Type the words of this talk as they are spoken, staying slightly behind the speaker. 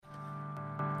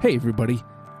Hey everybody,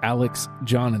 Alex,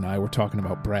 John, and I were talking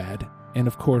about Brad, and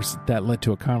of course that led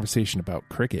to a conversation about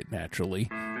cricket, naturally.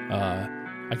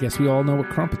 I guess we all know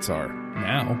what crumpets are.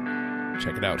 Now,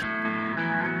 check it out.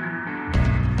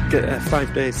 Get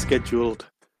 5 days scheduled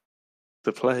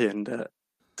to play, and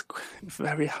it's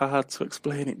very hard to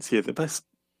explain it to you. The best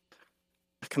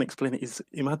I can explain it is,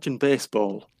 imagine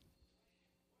baseball,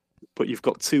 but you've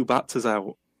got two batters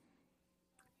out.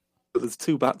 But there's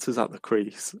two batters at the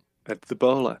crease, and the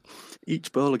bowler.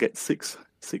 Each bowler gets six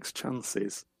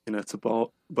chances, to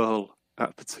bowl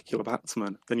at a particular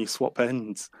batsman. Then you swap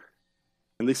ends,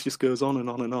 and this just goes on and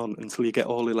on and on until you get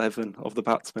all 11 of the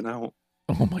batsmen out.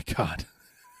 Oh my God!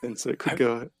 And so it could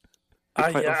go.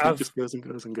 It just goes and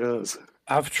goes and goes.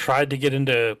 I've tried to get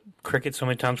into cricket so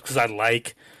many times because I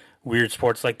like weird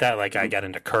sports like that. Like I got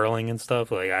into curling and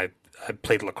stuff. Like I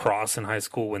played lacrosse in high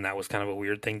school when that was kind of a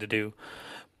weird thing to do.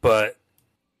 But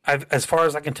as far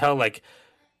as I can tell, like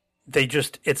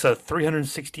it's a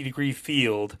 360-degree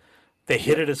field. They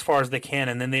hit it as far as they can,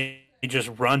 and then they just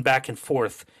run back and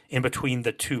forth in between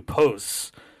the two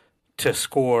posts to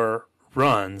score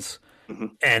runs. Mm-hmm.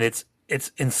 And it's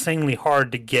insanely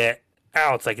hard to get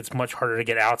outs. Like it's much harder to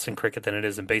get outs in cricket than it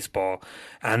is in baseball.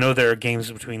 And I know there are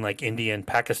games between like India and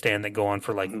Pakistan that go on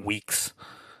for like weeks.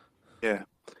 Yeah,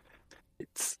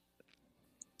 it's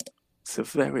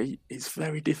very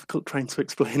difficult trying to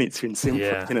explain it to you in simple.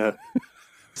 Yeah.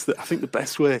 I think the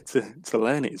best way to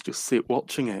learn it is just sit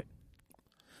watching it.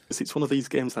 Because it's one of these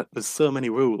games that there's so many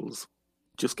rules,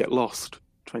 just get lost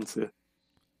trying to.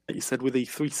 Like you said, with the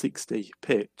 360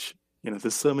 pitch,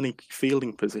 there's so many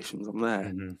fielding positions on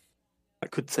there. Mm-hmm.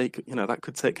 That could take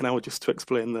an hour just to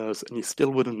explain those, and you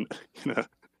still wouldn't, Yeah,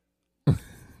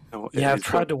 I've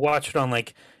tried to watch it on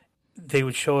they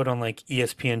would show it on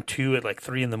ESPN2 at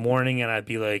 3 a.m, and I'd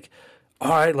be like, all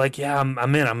right, I'm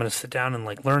in. I'm going to sit down and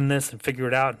learn this and figure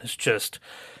it out. And it's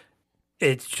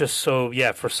just so,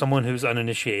 for someone who's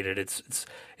uninitiated, it's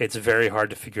very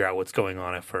hard to figure out what's going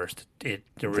on at first. You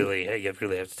really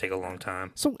have to take a long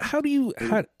time. So how do you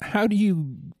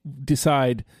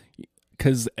decide?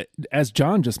 Because as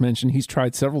John just mentioned, he's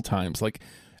tried several times.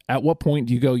 At what point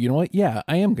do you go, you know what? Yeah,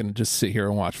 I am going to just sit here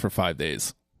and watch for 5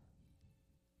 days.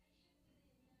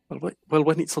 Well,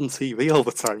 when it's on TV all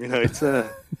the time,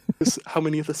 it's how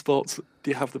many other sports do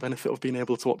you have the benefit of being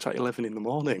able to watch at 11 in the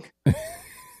morning? I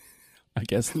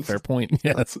guess fair point.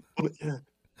 Yes. Yeah.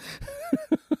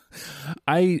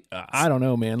 I don't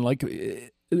know, man.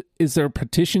 Is there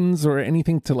petitions or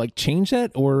anything to change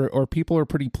that, or people are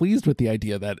pretty pleased with the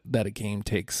idea that a game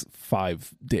takes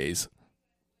 5 days?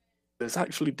 There's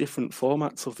actually different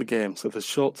formats of the game. So there's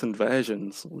shortened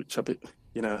versions, which a bit,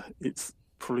 it's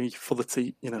probably for the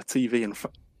TV and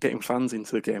getting fans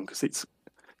into the game, because it's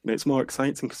more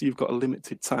exciting because you've got a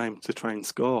limited time to try and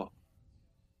score.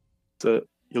 So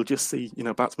you'll just see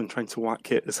batsmen trying to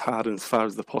whack it as hard and as far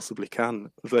as they possibly can.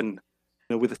 Then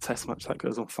with a test match that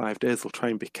goes on 5 days, they'll try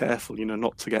and be careful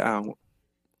not to get out.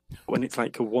 When it's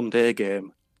like a 1 day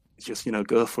game, it's just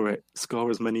go for it,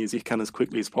 score as many as you can as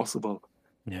quickly as possible.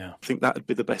 Yeah, I think that would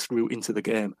be the best route into the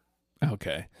game.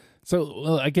 Okay,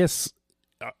 so I guess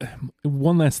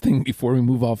one last thing before we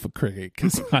move off of cricket,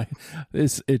 because I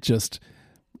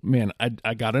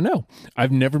gotta know.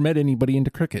 I've never met anybody into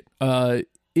cricket. Are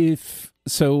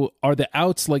the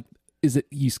outs is it,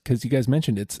 because you guys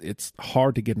mentioned it's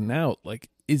hard to get an out,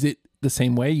 is it the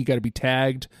same way? You got to be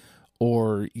tagged,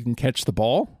 or you can catch the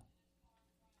ball?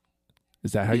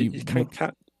 Is that how you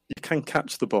can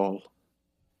catch the ball?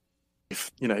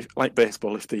 If like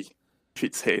baseball, if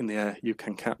it's hitting the air, you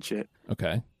can catch it.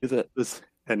 Okay.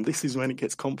 And this is when it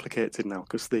gets complicated now,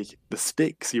 because the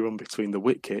sticks you run between the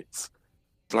wickets,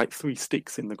 it's 3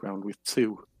 sticks in the ground with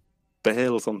 2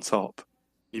 bails on top.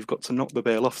 You've got to knock the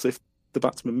bail off. So if the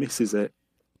batsman misses it,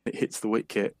 it hits the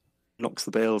wicket, knocks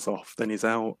the bails off, then he's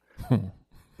out.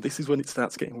 This is when it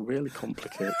starts getting really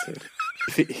complicated.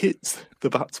 If it hits the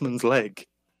batsman's leg,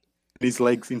 and his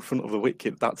leg's in front of the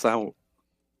wicket, that's out.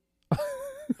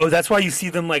 Oh, that's why you see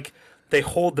them they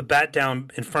hold the bat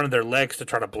down in front of their legs to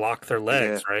try to block their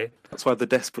legs, right? That's why they're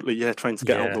desperately trying to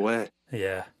get out of the way.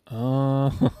 Yeah.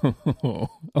 Oh,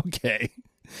 okay.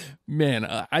 Man,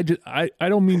 I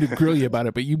don't mean to grill you about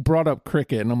it, but you brought up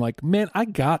cricket, and I'm like, man, I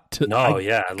got to. No,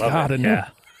 I love it. Yeah.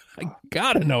 I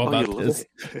gotta know about this.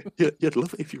 You'd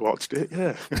love it if you watched it,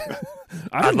 yeah.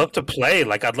 I'd love to play.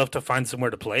 I'd love to find somewhere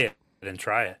to play it and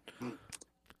try it.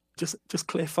 Just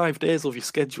clear 5 days of your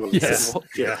schedule. Yes.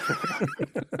 Yeah.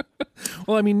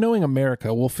 Well, I mean, knowing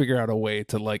America, we'll figure out a way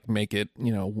to make it,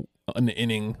 an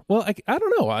inning. Well, I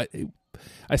don't know. I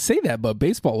say that, but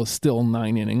baseball is still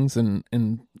 9 innings, and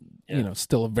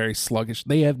still a very sluggish.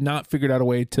 They have not figured out a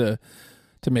way to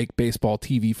make baseball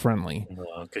TV friendly.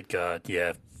 Oh, good God.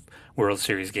 Yeah. World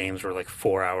Series games were like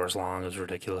 4 hours long. It was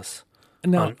ridiculous.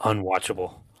 No,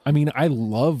 unwatchable. I mean, I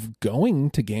love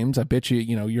going to games. I bet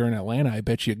you're in Atlanta. I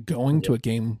bet you going to a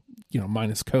game,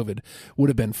 minus COVID would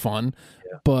have been fun.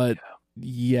 Yeah. But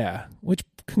which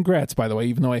congrats, by the way,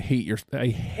 even though I hate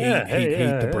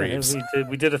the Braves.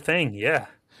 We did a thing. Yeah.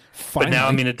 Finally. But now,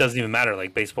 I mean, it doesn't even matter.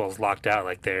 Like, baseball's locked out.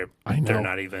 Like, they're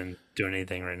not even doing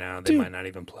anything right now. They might not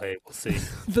even play. We'll see.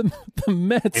 The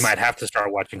Mets. We might have to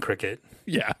start watching cricket.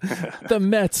 Yeah. The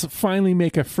Mets finally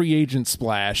make a free agent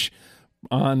splash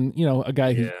on, a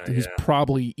guy who's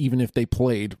probably, even if they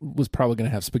played, was probably going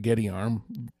to have spaghetti arm,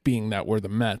 being that we're the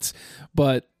Mets.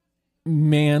 But,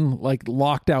 man, like,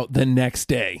 locked out the next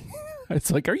day.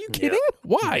 It's like, are you kidding?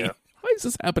 Why? Yeah. Why is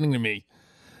this happening to me?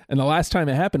 And the last time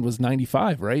it happened was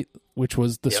 95, right? Which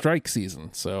was the strike season.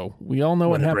 So we all know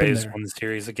what happened Braves there. Won the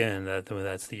series again.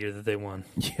 That's the year that they won.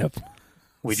 Yep.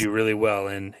 We do really well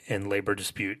in labor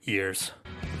dispute years.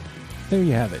 There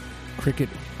you have it. Cricket,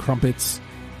 crumpets,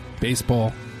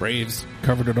 baseball, Braves,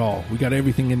 covered it all. We got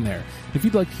everything in there. If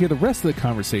you'd like to hear the rest of the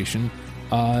conversation,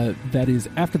 that is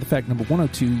After the Fact number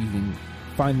 102. You can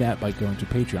find that by going to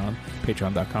Patreon,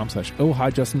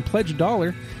 patreon.com/ohhijustin. Pledge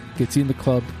 $1. Gets you in the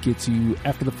club, gets you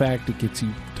After the Fact, it gets you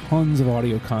tons of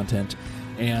audio content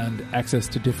and access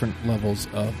to different levels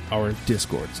of our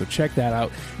Discord. So check that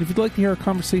out. And if you'd like to hear a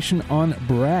conversation on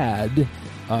Brad,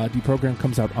 the program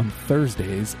comes out on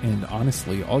Thursdays, and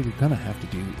honestly, all you're going to have to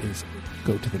do is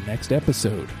go to the next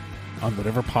episode on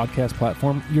whatever podcast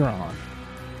platform you're on.